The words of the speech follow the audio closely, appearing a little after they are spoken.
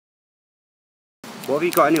What have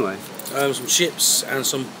you got anyway? Some chips and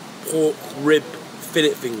some pork rib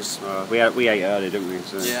fillet things. We ate earlier, didn't we?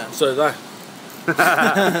 So. Yeah. So did I.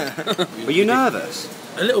 Were you nervous?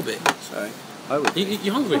 A little bit. Sorry. I was.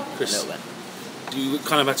 You hungry, Chris? A little bit. You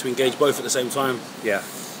kind of had to engage both at the same time. Yeah.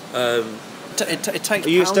 It takes. Are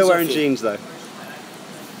you still wearing pounds off jeans though?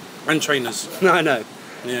 And trainers. No, I know.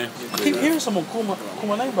 Yeah. I keep hearing someone call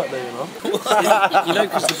my name back there, you know. You know,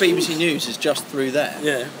 because the BBC News is just through there.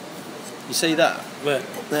 Yeah. You see that? Where?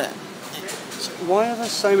 There. Why are there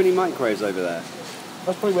so many microwaves over there?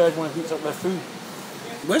 That's probably where everyone heats up their food.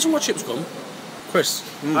 Where's all my chips gone? Chris?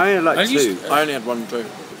 I only like two. I only had one too.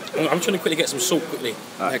 I'm trying to quickly get some salt quickly.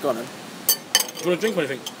 Yeah, go on then. Do you want to drink or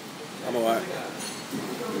anything? I'm alright.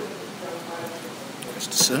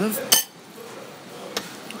 Just to serve.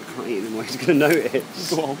 I can't eat them, he's going to notice.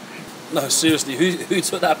 Go on. No, seriously, who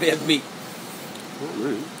took that bit of meat? Not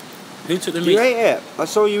rude. Who took the You meat? ate it. I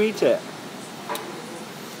saw you eat it.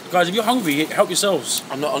 Guys, if you're hungry, help yourselves.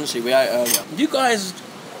 I'm not, honestly, we ate earlier. You guys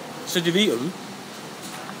said you've eaten.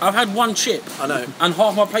 I've had one chip. I know. And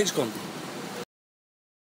half my plate's gone.